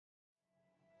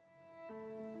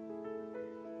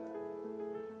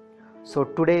So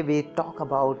today we talk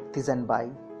about Teejan Bai.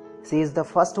 She is the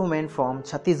first woman from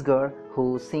Chhattisgarh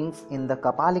who sings in the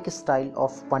Kapalik style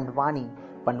of Pandwani.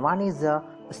 Pandwani is a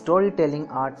storytelling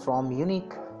art from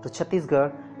unique to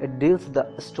Chhattisgarh. It deals the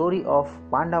story of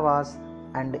Pandavas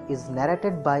and is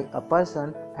narrated by a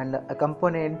person and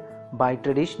accompanied by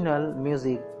traditional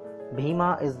music.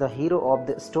 Bhima is the hero of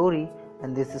the story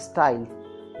in this style.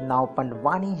 Now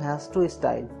Pandwani has two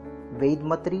styles,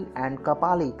 Vedmatri and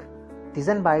Kapalik.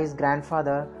 Teejan Bai's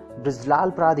grandfather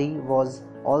Brijlal Pradhi was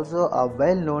also a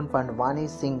well-known Pandwani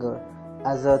singer.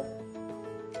 As a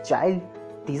child,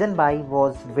 Teejan Bai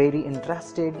was very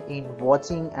interested in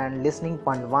watching and listening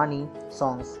Pandwani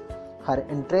songs. Her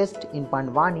interest in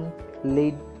Pandwani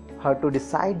led her to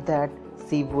decide that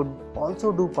she would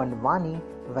also do Pandwani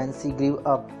when she grew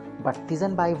up. But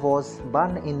Teejan Bai was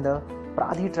born in the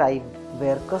Pradhi tribe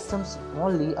where customs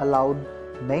only allowed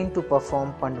men to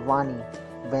perform Pandwani.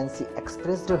 When she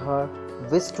expressed her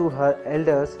wish to her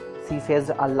elders, she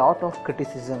faced a lot of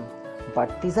criticism.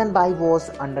 But Teejan Bai was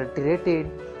underrated,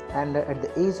 and at the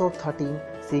age of 13,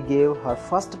 she gave her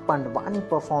first Pandwani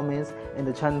performance in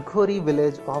the Chandkhori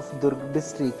village of Durg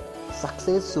district.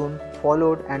 Success soon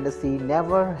followed, and she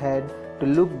never had to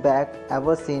look back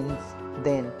ever since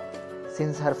then.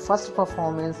 Since her first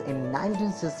performance in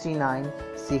 1969,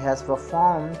 she has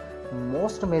performed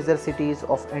most major cities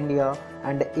of India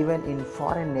and even in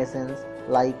foreign nations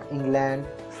like England,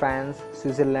 France,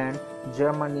 Switzerland,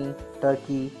 Germany,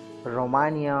 Turkey,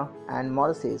 Romania and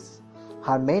Mauritius.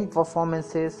 Her main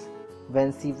performances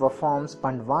when she performs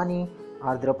Pandwani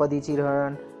are Draupadi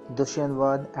Chirharan, Dushyant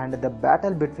Vad and the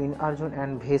battle between Arjun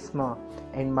and Bhishma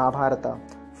in Mahabharata.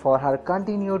 For her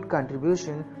continued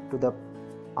contribution to the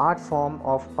art form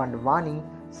of Pandwani,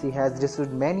 she has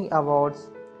received many awards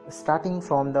starting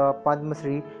from the Padma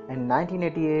Shri in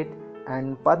 1988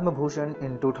 and Padma Bhushan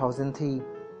in 2003.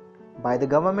 By the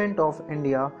Government of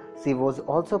India, she was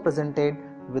also presented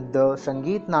with the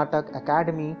Sangeet Natak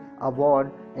Academy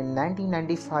Award in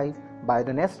 1995 by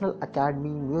the National Academy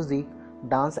Music,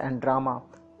 Dance and Drama.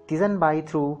 Teejan Bai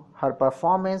through her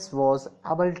performance was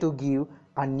able to give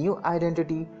a new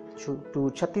identity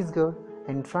to Chhattisgarh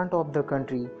in front of the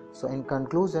country. So in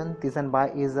conclusion, Teejan Bai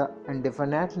is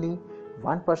indefinitely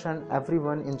one person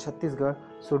everyone in Chhattisgarh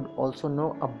should also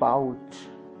know about.